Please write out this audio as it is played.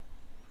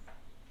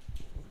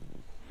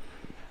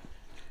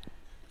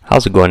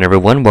How's it going,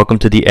 everyone? Welcome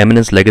to the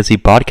Eminence Legacy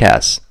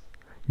Podcast.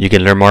 You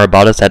can learn more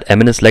about us at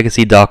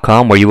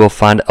eminencelegacy.com, where you will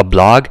find a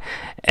blog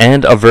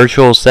and a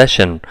virtual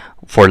session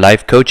for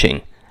life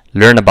coaching.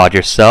 Learn about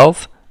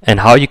yourself and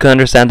how you can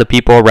understand the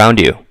people around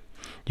you.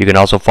 You can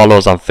also follow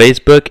us on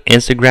Facebook,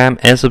 Instagram,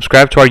 and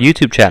subscribe to our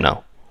YouTube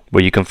channel,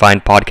 where you can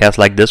find podcasts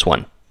like this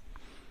one.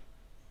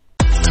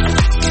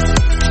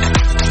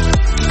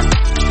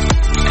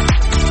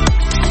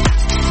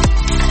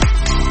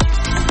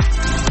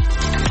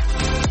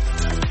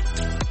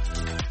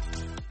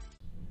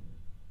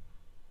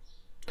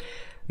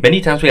 Many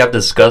times we have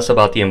discussed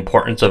about the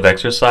importance of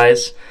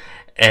exercise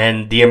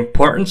and the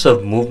importance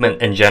of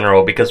movement in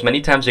general, because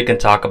many times you can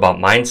talk about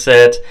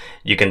mindset,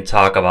 you can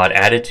talk about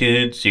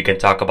attitudes, you can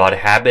talk about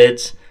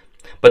habits,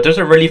 but there's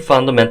a really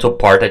fundamental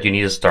part that you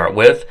need to start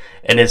with,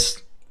 and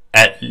it's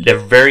at the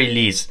very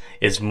least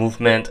is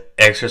movement,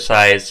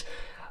 exercise,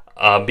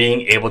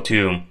 being able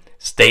to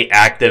stay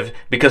active,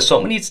 because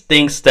so many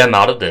things stem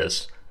out of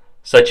this,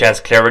 such as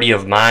clarity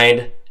of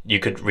mind. You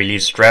could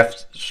relieve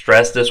stress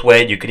this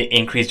way. You could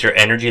increase your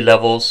energy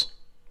levels.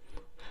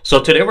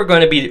 So today we're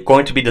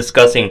going to be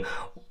discussing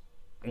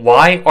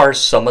why are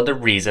some of the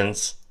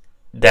reasons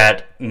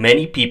that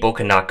many people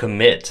cannot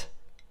commit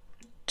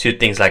to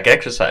things like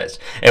exercise,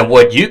 and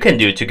what you can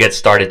do to get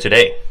started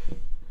today.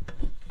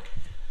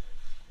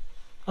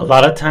 A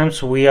lot of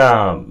times we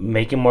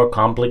make it more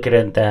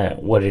complicated than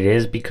what it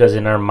is, because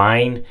in our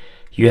mind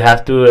you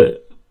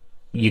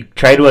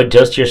try to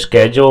adjust your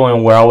schedule,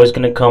 and we're always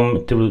going to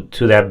come through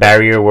to that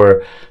barrier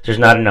where there's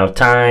not enough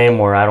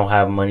time, or I don't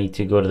have money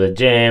to go to the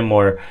gym,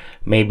 or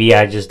maybe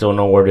I just don't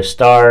know where to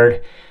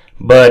start.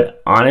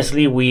 But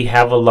honestly, we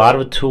have a lot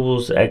of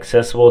tools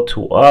accessible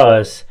to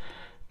us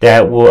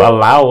that will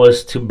allow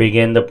us to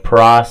begin the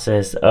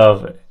process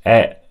of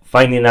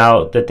finding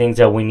out the things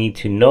that we need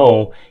to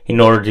know in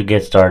order to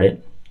get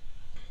started.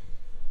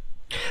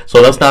 So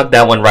let's knock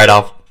that one right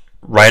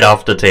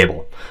off the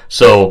table.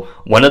 So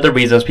one of the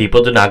reasons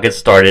people do not get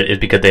started is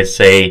because they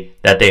say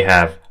that they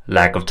have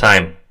lack of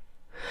time.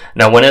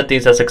 Now, one of the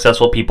things that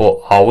successful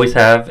people always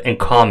have in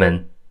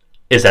common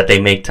is that they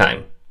make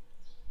time.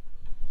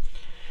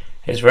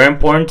 It's very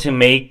important to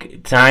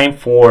make time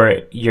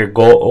for your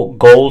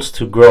goals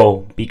to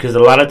grow, because a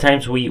lot of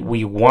times we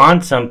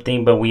want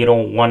something, but we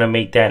don't want to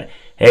make that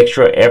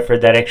extra effort,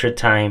 that extra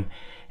time.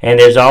 And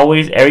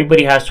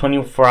everybody has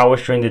 24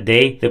 hours during the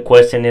day. The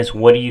question is,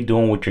 what are you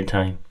doing with your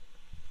time?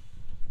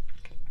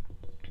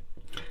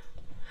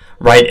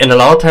 Right, and a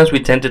lot of times we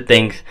tend to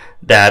think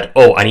that,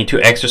 I need to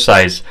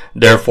exercise,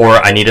 therefore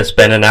I need to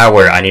spend an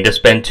hour, I need to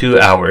spend 2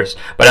 hours.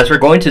 But as we're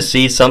going to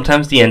see,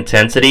 sometimes the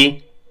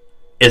intensity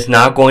is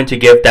not going to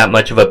give that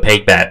much of a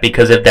payback,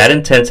 because if that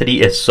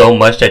intensity is so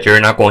much that you're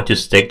not going to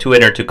stick to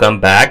it or to come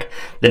back,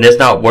 then it's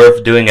not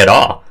worth doing at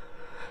all.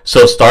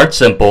 So start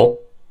simple,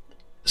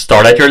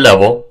 start at your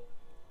level,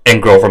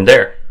 and grow from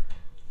there.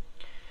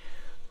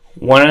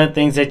 One of the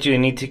things that you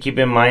need to keep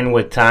in mind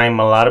with time,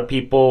 a lot of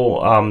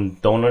people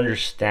don't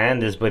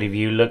understand this, but if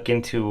you look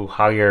into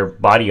how your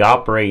body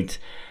operates,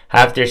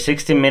 after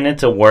 60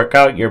 minutes of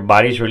workout, your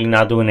body's really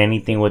not doing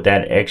anything with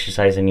that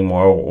exercise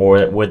anymore,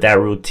 or with that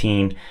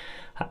routine.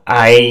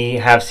 I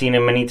have seen it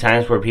many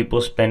times where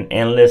people spend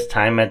endless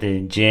time at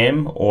the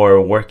gym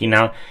or working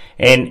out,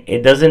 and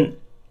it doesn't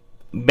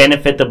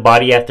benefit the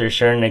body after a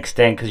certain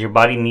extent, because your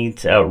body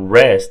needs a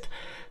rest.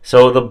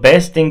 So the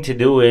best thing to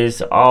do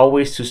is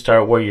always to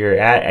start where you're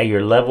at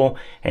your level.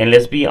 And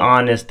let's be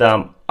honest,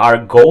 our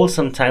goals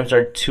sometimes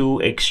are too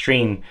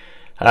extreme.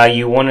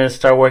 You want to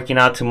start working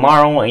out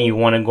tomorrow and you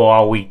want to go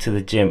all week to the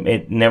gym.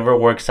 It never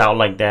works out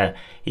like that.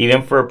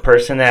 Even for a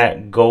person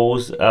that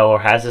goes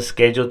or has a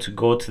schedule to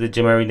go to the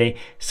gym every day,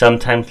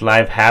 sometimes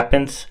life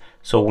happens.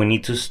 So we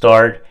need to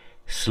start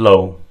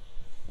slow.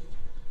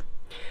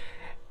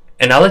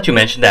 And now that you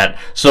mentioned that,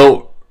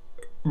 so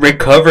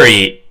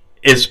recovery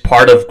is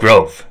part of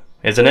growth,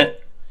 isn't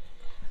it?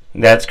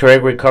 That's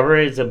correct.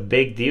 Recovery is a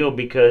big deal,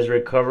 because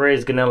recovery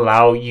is going to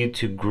allow you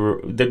to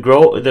grow.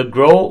 The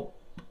growth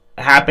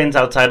happens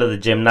outside of the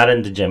gym, not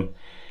in the gym.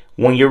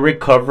 When you're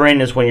recovering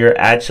is when you're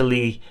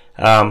actually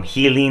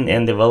healing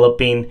and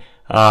developing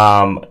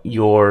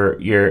your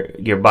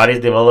body's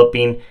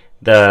developing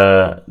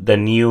the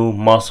new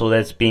muscle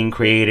that's being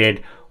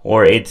created,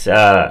 or it's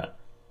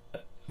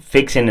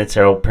fixing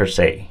itself per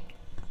se.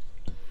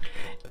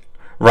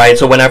 Right,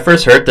 so when I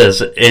first heard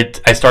this,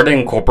 I started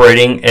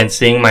incorporating and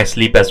seeing my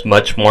sleep as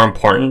much more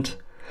important.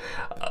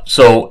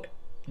 So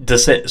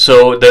that's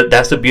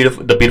the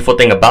beautiful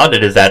thing about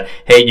it, is that,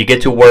 hey, you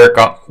get to work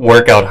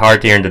out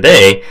hard during the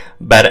day,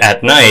 but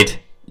at night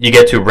you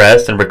get to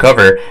rest and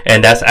recover,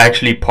 and that's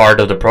actually part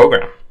of the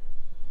program.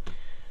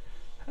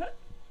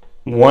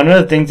 One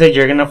of the things that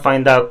you're gonna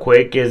find out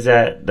quick is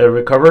that the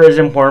recovery is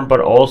important,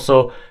 but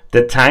also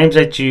the times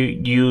that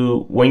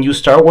when you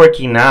start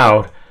working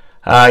out.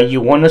 You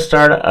want to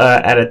start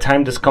at a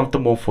time that's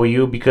comfortable for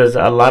you, because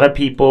a lot of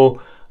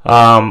people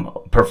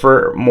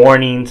prefer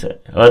mornings,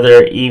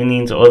 other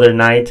evenings, other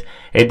nights.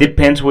 It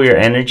depends where your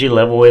energy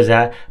level is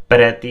at.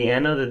 But at the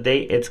end of the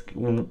day, it's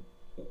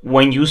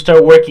when you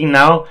start working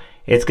out,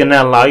 it's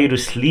gonna allow you to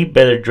sleep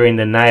better during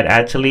the night.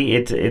 Actually,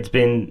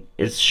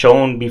 it's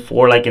shown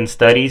before, like in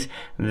studies,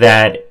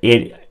 that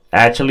it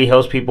actually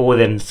helps people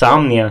with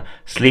insomnia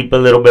sleep a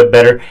little bit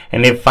better,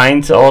 and it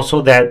finds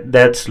also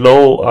that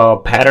slow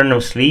pattern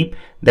of sleep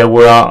that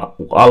we're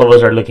all of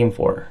us are looking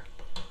for.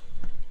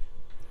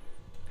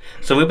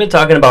 So we've been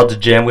talking about the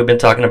gym, we've been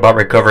talking about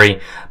recovery,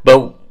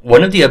 but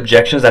one of the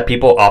objections that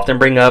people often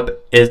bring up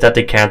is that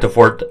they can't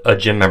afford a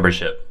gym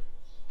membership.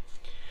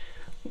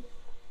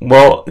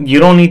 Well, you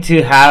don't need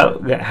to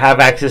have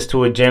access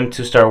to a gym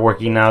to start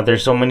working out.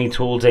 There's so many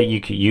tools that you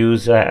could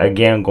use.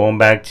 Again, going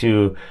back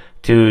to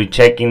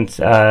checking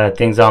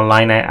things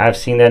online, I've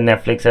seen that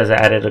Netflix has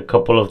added a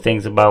couple of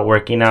things about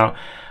working out,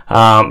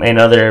 and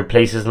other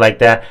places like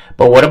that.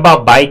 But what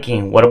about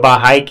biking? What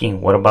about hiking?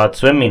 What about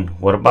swimming?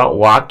 What about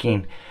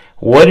walking?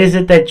 What is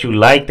it that you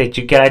like that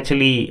you can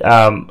actually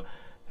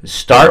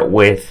start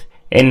with?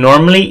 And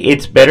normally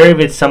it's better if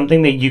it's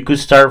something that you could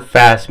start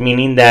fast,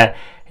 meaning that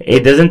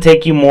it doesn't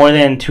take you more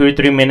than 2 or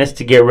 3 minutes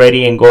to get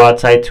ready and go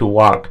outside to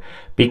walk.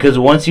 Because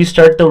once you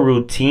start the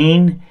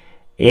routine,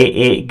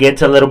 it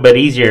gets a little bit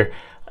easier.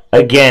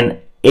 Again,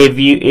 if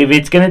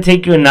it's gonna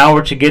take you an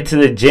hour to get to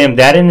the gym,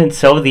 that in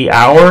itself, the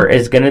hour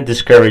is gonna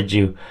discourage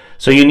you.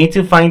 So you need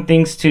to find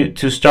things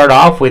to start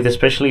off with,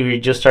 especially if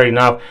you're just starting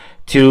off,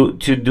 to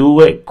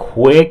do it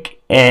quick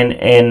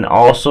and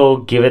also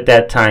give it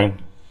that time.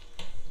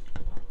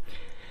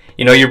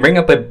 You know, you bring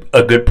up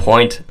a good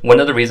point. One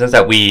of the reasons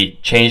that we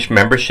changed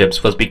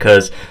memberships was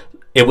because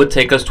it would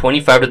take us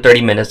 25 to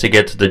 30 minutes to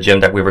get to the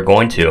gym that we were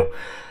going to.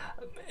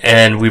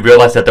 And we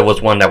realized that there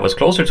was one that was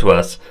closer to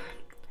us.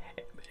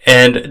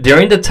 And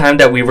during the time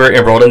that we were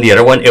enrolled in the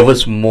other one, it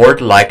was more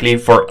likely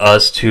for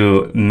us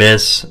to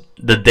miss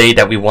the day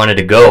that we wanted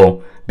to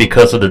go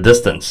because of the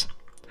distance.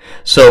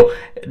 So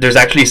there's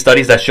actually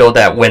studies that show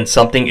that when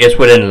something is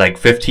within like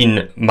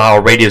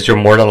 15-mile radius, you're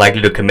more than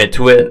likely to commit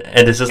to it.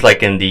 And this is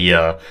like in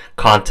the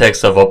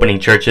context of opening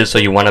churches. So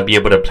you want to be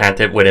able to plant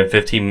it within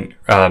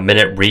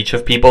 15-minute reach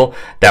of people.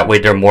 That way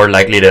they're more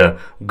likely to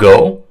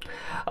go.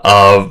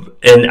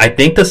 And I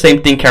think the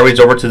same thing carries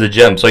over to the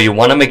gym. So you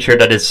want to make sure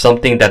that it's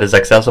something that is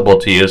accessible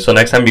to you. So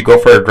next time you go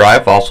for a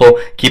drive, also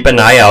keep an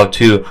eye out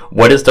to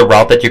what is the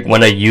route that you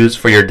want to use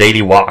for your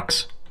daily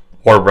walks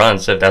or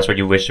runs, if that's where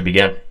you wish to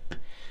begin.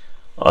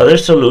 Other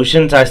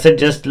solutions, I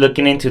suggest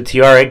looking into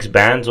TRX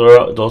bands,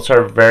 or those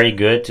are very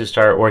good to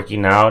start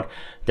working out.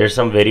 There's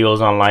some videos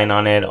online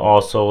on it.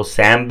 Also,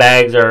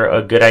 sandbags are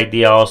a good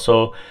idea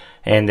also.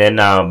 And then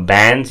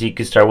bands, you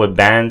could start with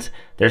bands.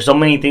 There's so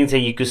many things that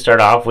you could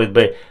start off with,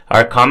 but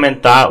our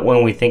common thought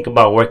when we think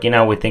about working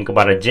out, we think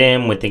about a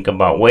gym, we think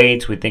about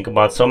weights, we think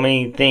about so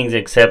many things,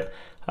 except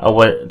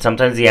what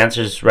sometimes the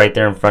answer is right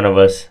there in front of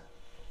us.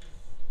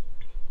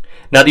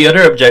 Now, the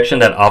other objection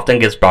that often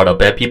gets brought up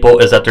by people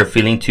is that they're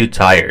feeling too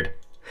tired.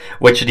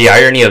 Which the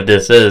irony of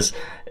this is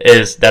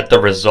that the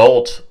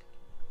result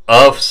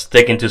of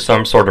sticking to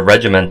some sort of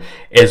regimen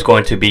is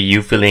going to be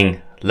you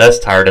feeling less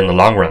tired in the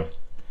long run.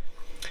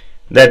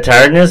 That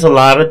tiredness a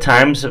lot of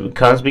times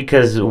comes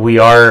because we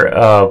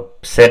are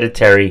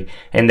sedentary,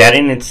 and that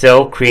in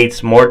itself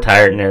creates more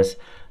tiredness.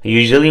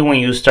 Usually when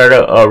you start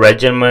a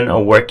regimen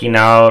of working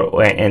out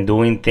and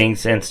doing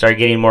things and start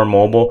getting more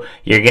mobile,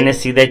 you're going to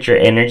see that your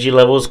energy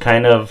levels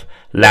kind of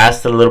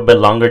last a little bit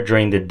longer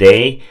during the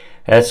day.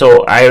 And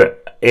so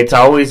it's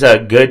always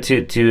good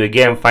to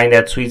again find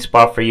that sweet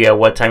spot for you at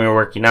what time you're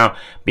working out,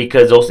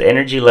 because those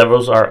energy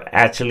levels are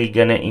actually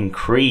going to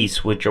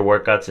increase with your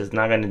workouts. It's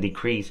not going to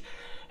decrease.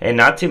 And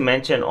not to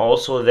mention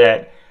also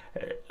that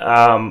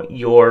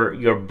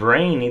your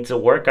brain needs a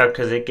workout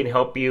because it can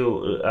help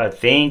you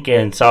think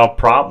and solve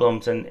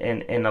problems,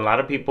 and a lot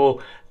of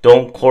people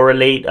don't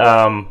correlate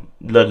the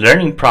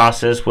learning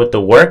process with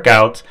the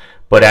workouts,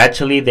 but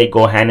actually they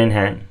go hand in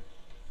hand.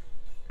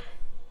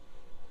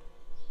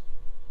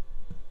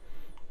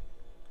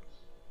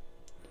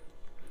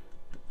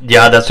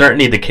 Yeah, that's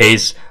certainly the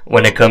case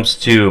when it comes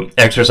to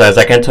exercise.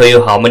 I can't tell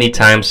you how many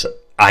times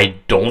I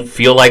don't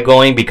feel like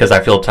going because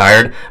I feel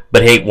tired,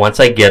 but hey, once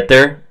I get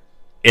there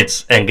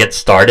and get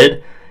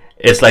started,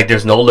 it's like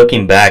there's no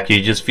looking back.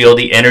 You just feel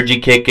the energy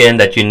kick in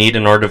that you need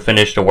in order to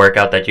finish the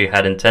workout that you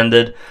had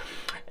intended,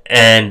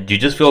 and you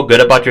just feel good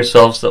about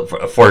yourselves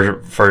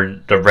for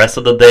the rest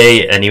of the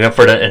day, and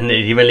and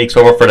it even leaks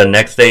over for the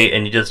next day,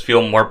 and you just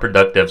feel more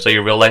productive. So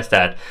you realize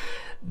that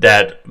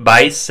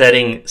by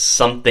setting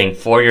something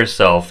for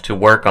yourself to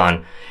work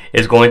on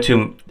is going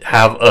to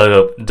have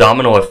a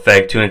domino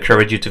effect to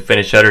encourage you to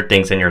finish other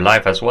things in your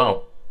life as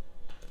well.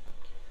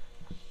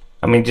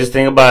 I mean, just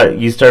think about it.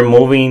 You start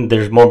moving,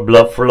 there's more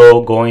blood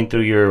flow going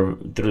through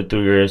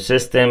your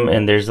system,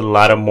 and there's a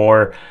lot of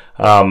more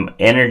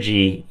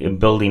energy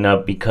building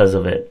up because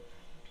of it.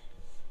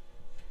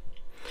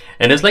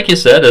 And it's like you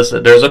said,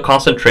 there's a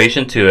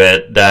concentration to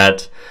it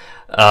that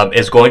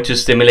is going to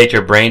stimulate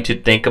your brain to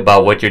think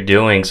about what you're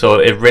doing. So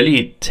it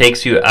really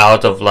takes you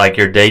out of like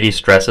your daily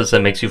stresses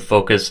and makes you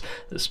focus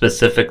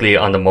specifically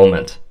on the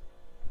moment.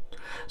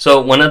 So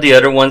one of the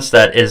other ones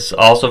that is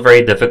also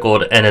very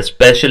difficult, and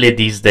especially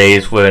these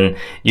days when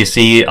you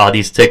see all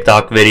these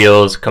TikTok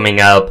videos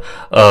coming out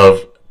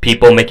of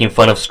people making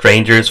fun of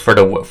strangers for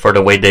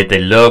the way that they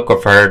look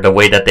or for the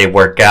way that they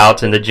work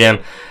out in the gym,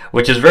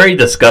 which is very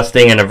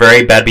disgusting and a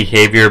very bad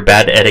behavior,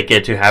 bad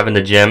etiquette to have in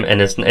the gym,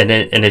 and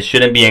it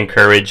shouldn't be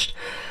encouraged.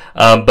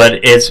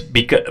 But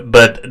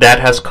that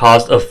has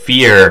caused a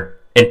fear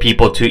in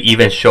people to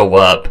even show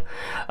up,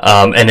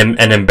 and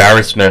an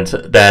embarrassment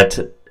that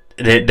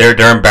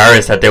they're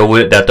embarrassed that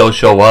they'll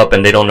show up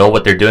and they don't know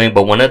what they're doing.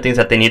 But one of the things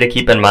that they need to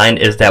keep in mind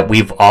is that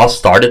we've all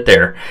started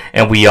there,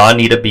 and we all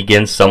need to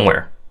begin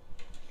somewhere.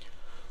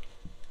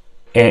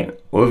 And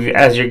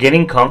as you're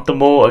getting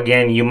comfortable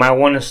again, you might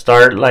want to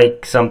start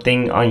like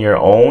something on your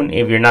own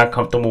if you're not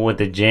comfortable with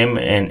the gym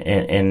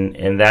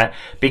and that,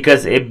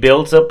 because it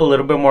builds up a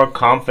little bit more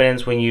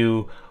confidence when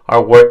you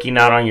are working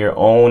out on your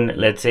own,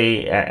 let's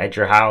say at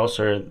your house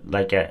or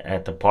like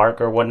at the park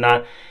or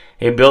whatnot.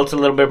 It builds a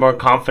little bit more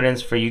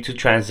confidence for you to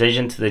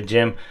transition to the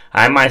gym.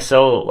 I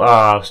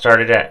myself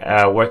started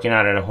working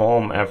out at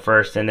home at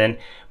first, and then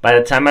by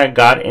the time I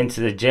got into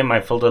the gym,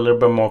 I felt a little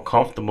bit more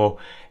comfortable.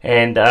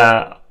 And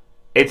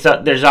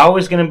there's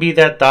always going to be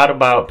that thought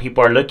about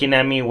people are looking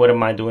at me, what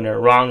am I doing it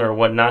wrong or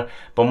whatnot.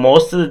 But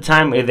most of the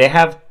time, if they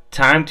have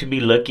time to be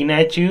looking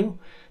at you,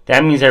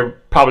 that means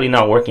they're probably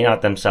not working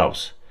out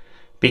themselves,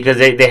 because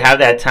they have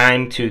that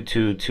time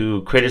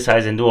to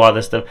criticize and do all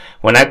this stuff.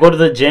 When I go to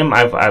the gym,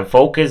 I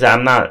focus.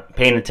 I'm not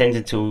paying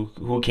attention to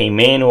who came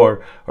in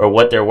or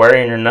what they're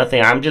wearing or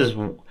nothing. I'm just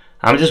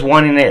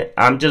wanting it.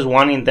 I'm just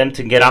wanting them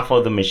to get off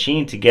of the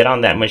machine, to get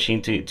on that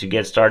machine to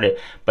get started.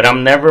 But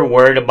I'm never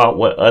worried about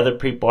what other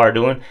people are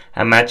doing.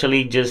 I'm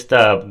actually just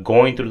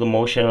going through the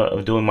motion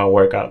of doing my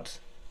workouts.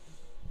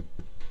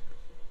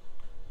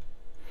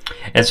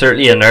 And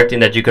certainly another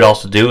thing that you could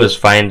also do is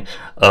find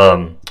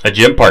a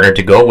gym partner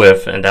to go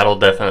with, and that'll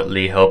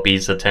definitely help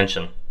ease the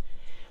tension.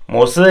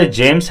 Most of the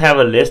gyms have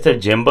a list of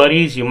gym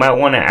buddies. You might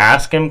want to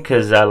ask them,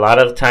 because a lot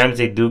of times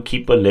they do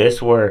keep a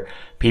list where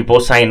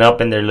people sign up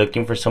and they're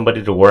looking for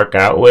somebody to work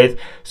out with.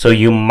 So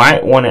you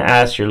might want to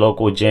ask your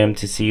local gym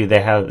to see if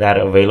they have that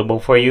available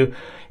for you.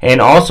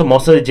 And also,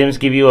 most of the gyms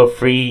give you a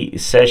free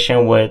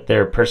session with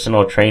their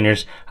personal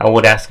trainers. I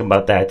would ask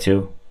about that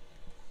too.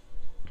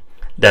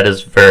 That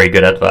is very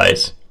good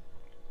advice.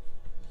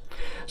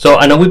 So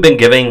I know we've been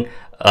giving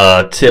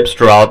tips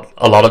throughout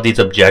a lot of these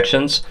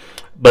objections,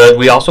 but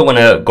we also want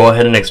to go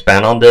ahead and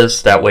expand on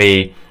this. That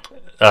way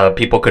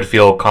people could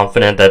feel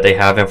confident that they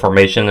have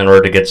information in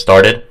order to get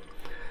started.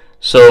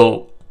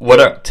 So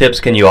what tips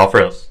can you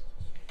offer us?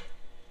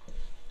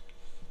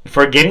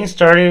 For getting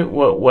started,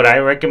 what I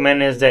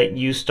recommend is that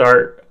you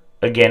start,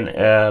 again,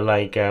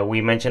 like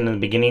we mentioned in the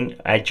beginning,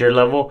 at your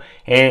level,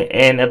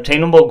 and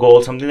obtainable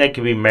goals, something that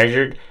can be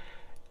measured.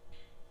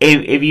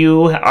 If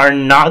you are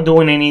not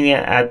doing anything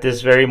at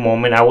this very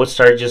moment, I would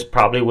start just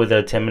probably with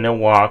a 10-minute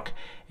walk,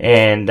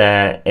 and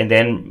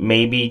then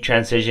maybe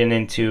transition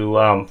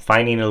into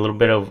finding a little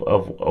bit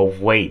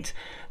of weight.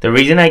 The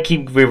reason I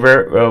keep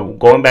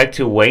going back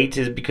to weight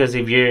is because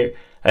if you're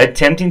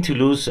attempting to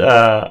lose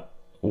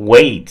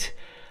weight,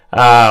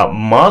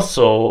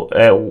 muscle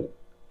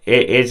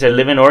is a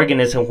living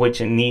organism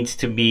which needs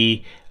to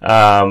be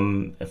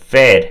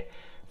fed,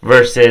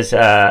 versus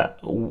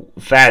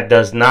fat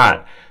does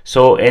not.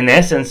 So in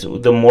essence,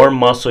 the more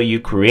muscle you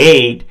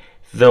create,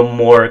 the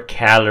more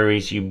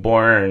calories you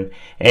burn.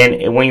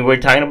 And when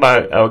we're talking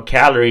about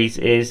calories,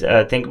 is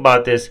think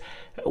about this.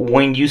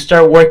 When you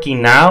start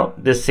working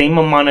out, the same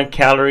amount of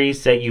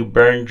calories that you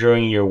burn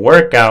during your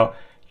workout,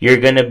 you're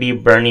going to be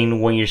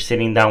burning when you're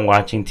sitting down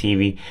watching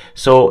TV.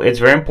 So it's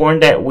very important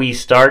that we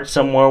start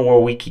somewhere where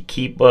we can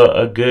keep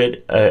a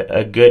good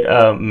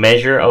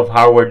measure of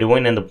how we're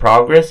doing in the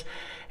progress.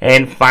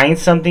 And find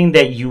something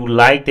that you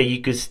like that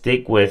you could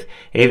stick with.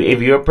 If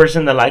you're a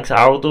person that likes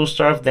outdoor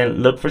stuff, then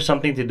look for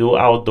something to do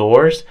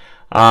outdoors.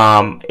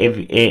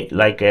 If it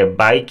like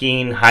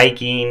biking,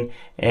 hiking,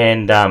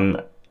 and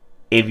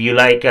if you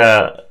like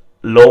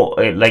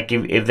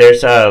if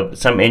there's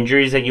some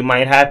injuries that you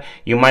might have,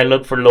 you might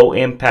look for low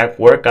impact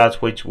workouts,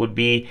 which would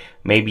be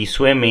maybe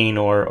swimming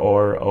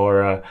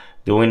or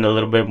doing a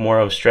little bit more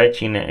of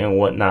stretching and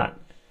whatnot.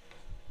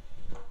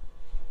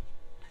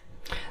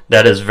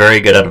 That is very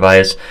good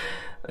advice.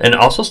 And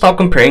also stop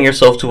comparing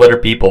yourself to other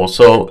people.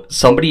 So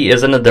somebody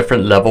is in a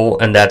different level,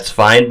 and that's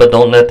fine, but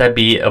don't let that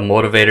be a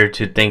motivator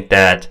to think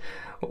that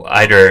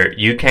either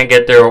you can't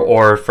get there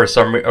or for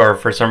some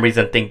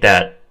reason think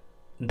that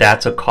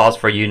that's a cause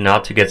for you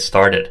not to get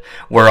started.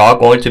 We're all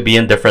going to be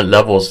in different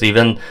levels.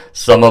 Even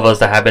some of us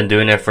that have been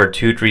doing it for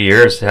 2-3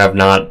 years have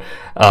not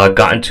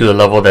gotten to a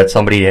level that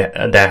somebody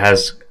that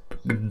has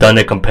done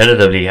it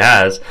competitively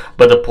has.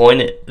 But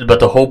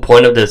the whole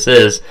point of this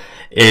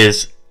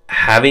is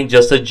having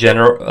just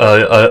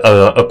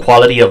a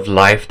quality of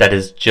life that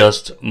is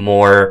just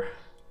more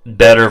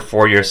better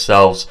for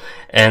yourselves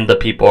and the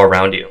people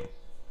around you.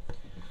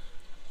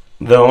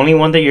 The only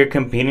one that you're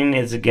competing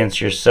is against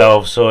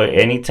yourself. So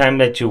anytime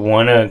that you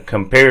want to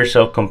compare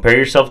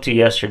yourself to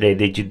yesterday.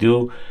 Did you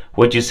do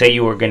what you say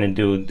you were going to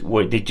do?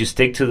 Did you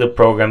stick to the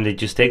program?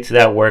 Did you stick to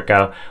that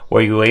workout?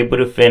 Were you able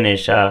to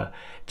finish?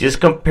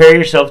 Just compare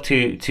yourself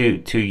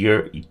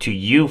to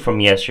you from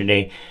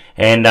yesterday.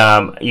 And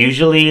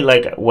usually,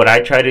 like what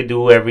I try to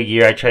do every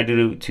year, I try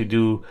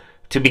to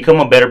become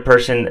a better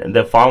person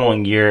the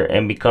following year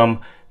and become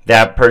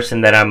that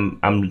person that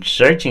I'm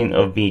searching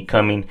of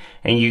becoming.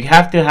 And you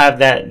have to have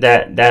that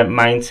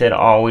mindset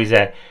always,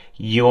 that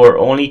your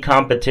only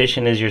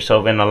competition is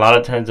yourself. And a lot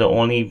of times the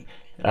only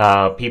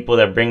people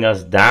that bring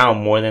us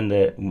down more than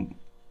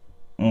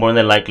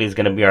likely is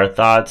going to be our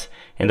thoughts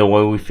and the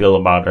way we feel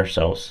about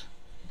ourselves.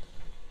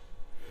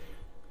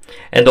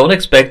 And don't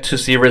expect to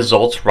see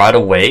results right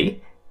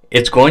away.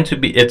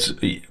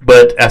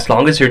 But as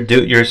long as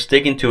you're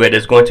sticking to it,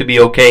 it's going to be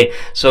okay.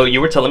 So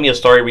you were telling me a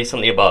story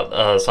recently about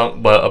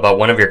about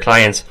one of your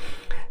clients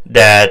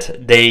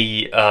that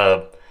they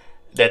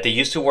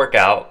used to work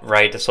out,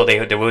 right? So they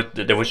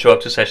would show up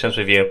to sessions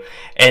with you,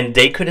 and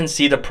they couldn't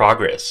see the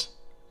progress.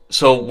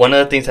 So one of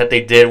the things that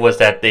they did was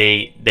that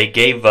they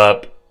gave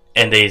up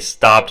and they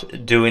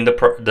stopped doing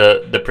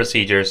the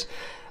procedures,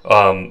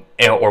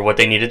 or what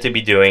they needed to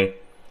be doing.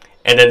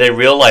 And then they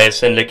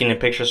realized, and looking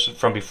at pictures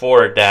from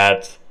before,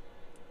 that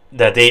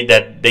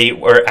they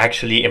were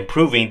actually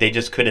improving. They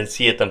just couldn't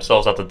see it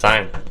themselves at the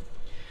time.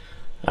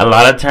 A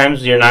lot of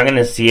times you're not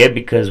gonna see it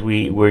because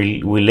we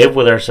live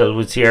with ourselves.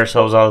 We see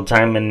ourselves all the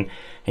time. And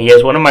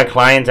yes, one of my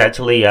clients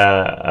actually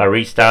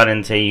reached out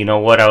and say, you know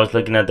what, I was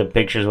looking at the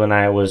pictures when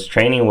I was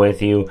training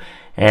with you,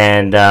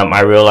 and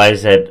I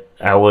realized that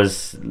I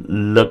was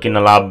looking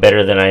a lot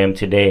better than I am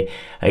today.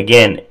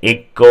 Again,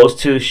 it goes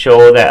to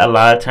show that a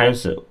lot of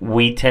times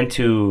we tend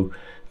to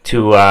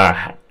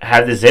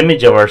have this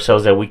image of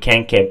ourselves that we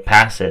can't get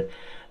past it.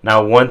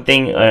 Now, one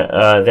thing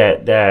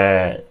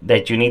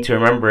that you need to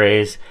remember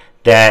is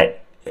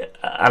that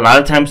a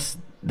lot of times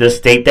the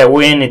state that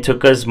we're in, it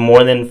took us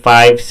more than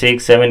 5,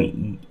 6,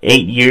 7,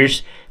 8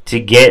 years to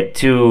get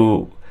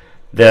to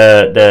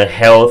the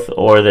health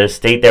or the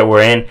state that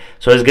we're in.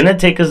 So it's gonna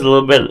take us a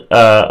little bit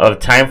of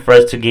time for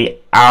us to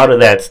get out of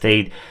that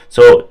state.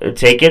 So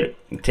take it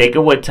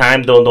with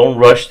time. Don't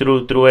rush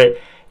through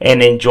it,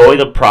 and enjoy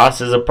the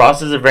process. The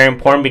process is very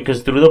important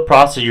because through the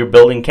process you're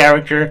building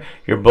character,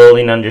 you're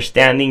building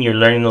understanding, you're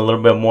learning a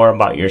little bit more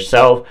about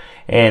yourself.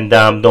 And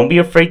don't be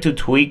afraid to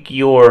tweak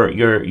your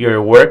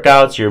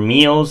workouts, your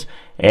meals,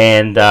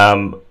 and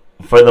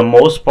for the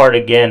most part,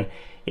 again,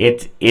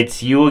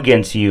 it's you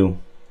against you.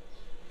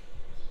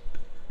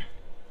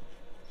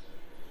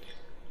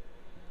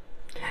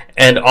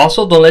 And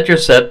also, don't let your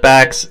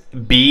setbacks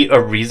be a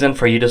reason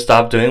for you to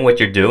stop doing what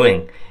you're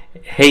doing.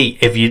 Hey,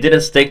 if you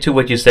didn't stick to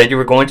what you said you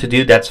were going to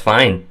do, that's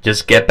fine.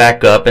 Just get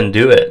back up and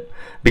do it.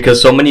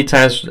 Because so many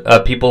times,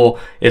 people,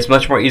 it's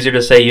much more easier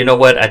to say, you know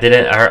what, I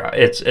didn't.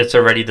 It's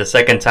already the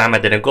second time I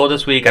didn't go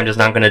this week. I'm just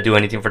not going to do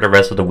anything for the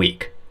rest of the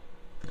week.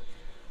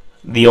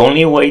 The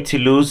only way to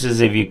lose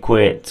is if you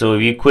quit. So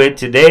if you quit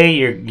today,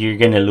 you're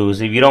gonna lose.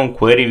 If you don't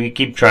quit, if you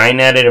keep trying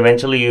at it,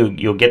 eventually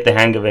you'll get the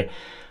hang of it.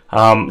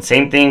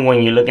 Same thing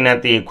when you're looking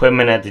at the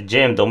equipment at the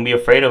gym. Don't be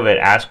afraid of it.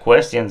 Ask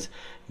questions.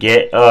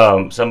 Get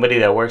somebody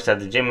that works at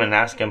the gym and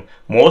ask them.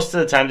 Most of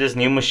the time, these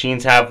new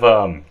machines have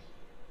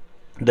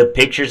the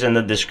pictures and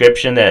the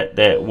description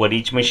that what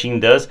each machine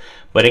does.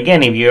 But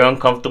again, if you're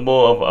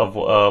uncomfortable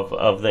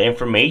of the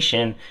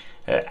information,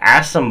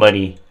 ask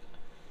somebody.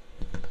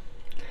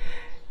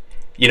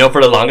 You know,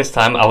 for the longest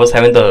time, I was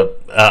having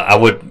I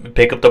would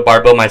pick up the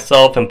barbell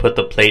myself and put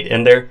the plate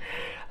in there.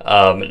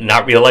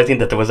 Not realizing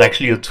that there was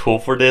actually a tool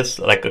for this,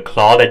 like a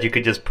claw that you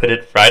could just put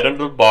it right under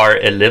the bar.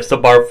 It lifts the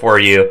bar for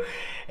you,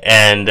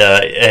 and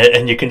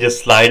you can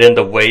just slide in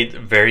the weight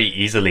very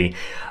easily.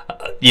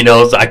 You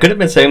know, so I could have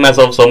been saving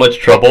myself so much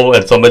trouble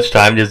and so much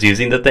time just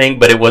using the thing,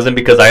 but it wasn't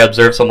because I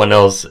observed someone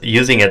else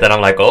using it that I'm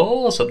like,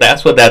 oh, so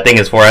that's what that thing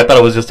is for. I thought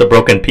it was just a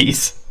broken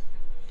piece.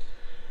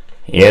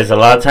 Yes, a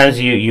lot of times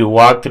you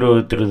walk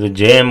through the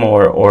gym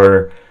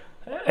or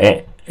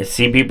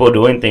see people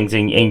doing things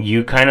and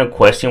you kind of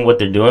question what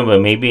they're doing,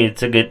 but maybe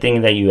it's a good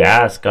thing that you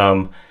ask.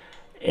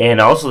 And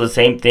also the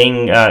same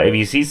thing, if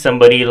you see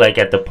somebody like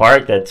at the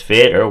park that's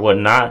fit or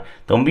whatnot,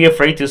 don't be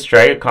afraid to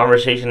strike a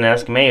conversation and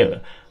ask them,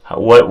 hey,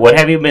 what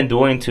have you been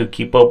doing to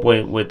keep up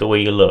with the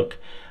way you look?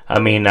 I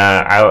mean,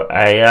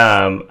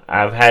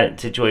 I've had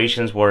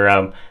situations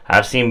where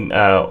I've seen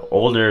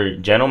older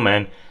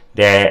gentlemen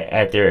that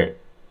at their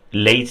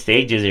late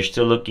stages are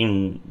still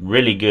looking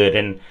really good,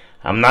 and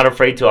I'm not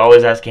afraid to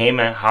always ask, hey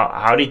man,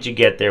 how did you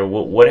get there?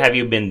 What have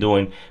you been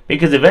doing?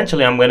 Because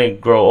eventually I'm going to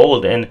grow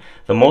old, and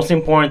the most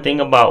important thing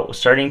about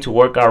starting to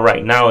work out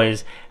right now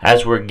is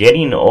as we're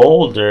getting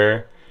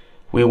older,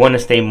 we want to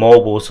stay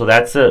mobile. So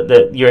that's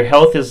your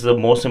health is the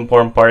most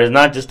important part. It's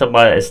not just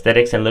about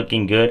aesthetics and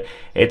looking good.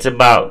 It's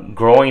about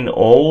growing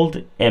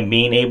old and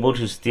being able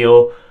to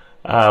still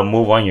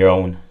move on your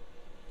own.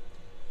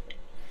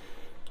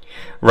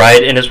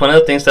 Right, and it's one of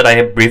the things that I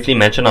had briefly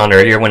mentioned on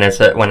earlier when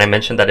I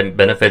mentioned that it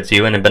benefits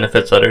you and it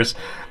benefits others.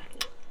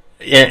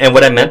 And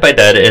what I meant by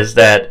that is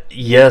that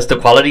yes, the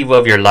quality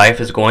of your life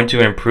is going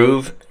to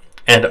improve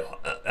And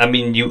I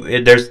mean,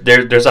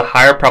 there's a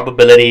higher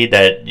probability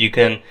that you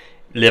can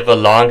live a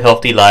long,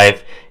 healthy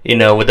life,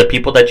 with the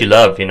people that you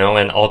love,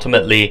 and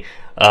ultimately,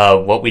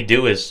 what we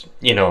do is,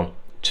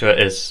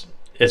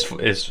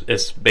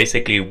 is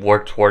basically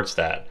work towards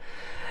that.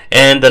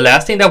 And the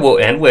last thing that we'll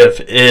end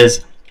with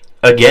is,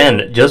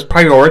 again, just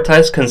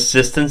prioritize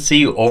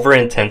consistency over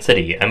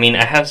intensity. I mean,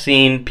 I have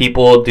seen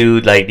people do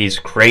like these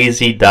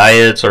crazy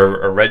diets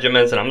or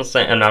regimens, and I'm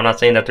not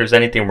saying that there's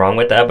anything wrong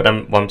with that,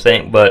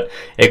 but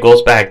it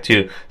goes back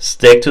to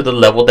stick to the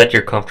level that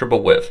you're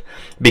comfortable with.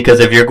 Because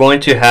if you're going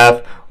to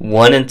have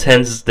one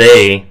intense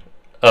day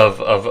of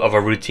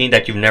a routine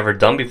that you've never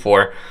done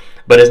before,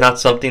 but it's not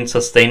something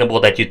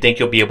sustainable that you think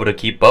you'll be able to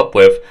keep up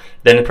with,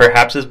 then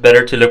perhaps it's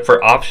better to look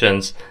for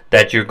options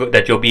that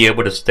you'll be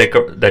able to stick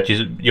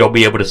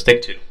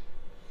to.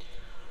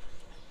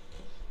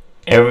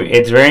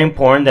 It's very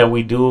important that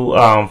we do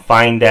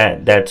find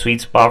that sweet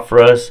spot for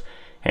us,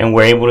 and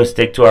we're able to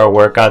stick to our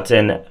workouts.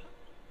 And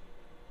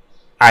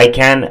I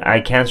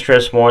can't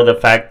stress more the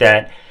fact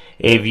that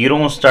if you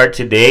don't start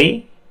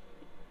today,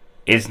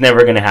 it's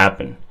never gonna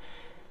happen.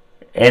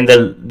 And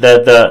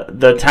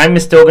the time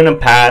is still gonna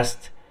pass.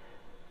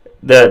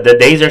 The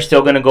days are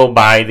still gonna go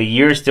by. The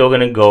year is still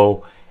gonna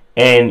go,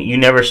 and you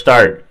never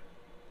start.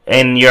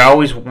 And you're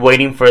always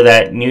waiting for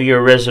that New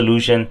Year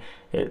resolution.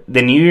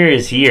 The New Year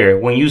is here.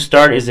 When you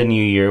start is a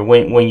new year.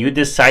 When you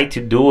decide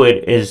to do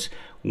it is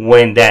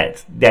when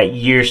that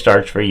year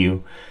starts for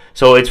you.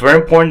 So it's very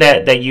important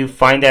that you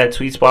find that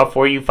sweet spot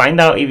for you. Find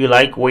out if you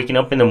like waking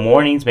up in the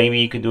mornings. Maybe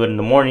you could do it in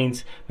the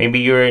mornings. Maybe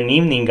you're an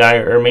evening guy,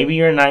 or maybe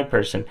you're a night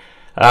person.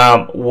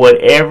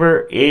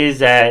 Whatever is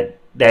that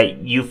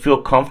you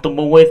feel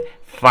comfortable with,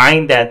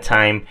 find that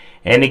time.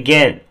 And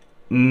again,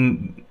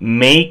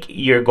 make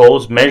your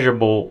goals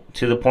measurable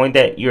to the point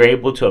that you're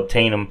able to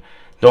obtain them.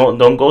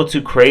 Don't go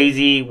too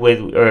crazy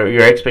with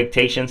your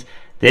expectations.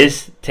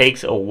 This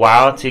takes a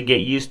while to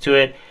get used to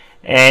it.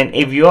 And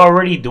if you're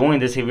already doing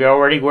this, if you're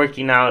already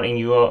working out and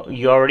you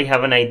already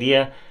have an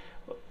idea,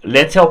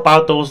 let's help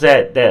out those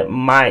that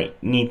might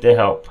need the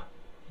help.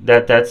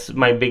 That's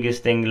my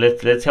biggest thing.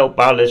 Let's help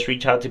out. Let's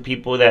reach out to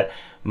people that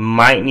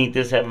might need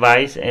this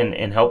advice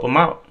and help them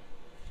out.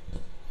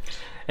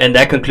 And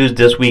that concludes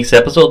this week's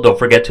episode. Don't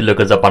forget to look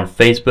us up on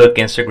Facebook,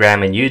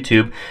 Instagram, and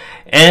YouTube.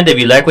 And if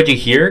you like what you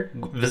hear,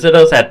 visit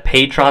us at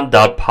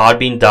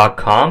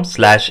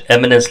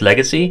patreon.podbean.com/Eminence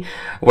Legacy,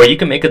 where you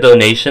can make a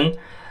donation.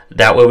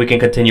 That way we can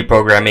continue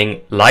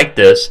programming like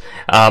this.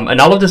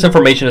 And all of this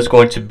information is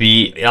going to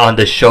be on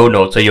the show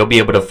notes, so you'll be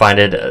able to find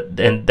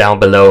it down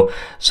below.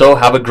 So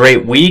have a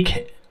great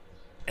week,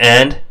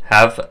 and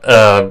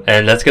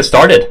let's get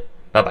started.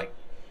 Bye-bye.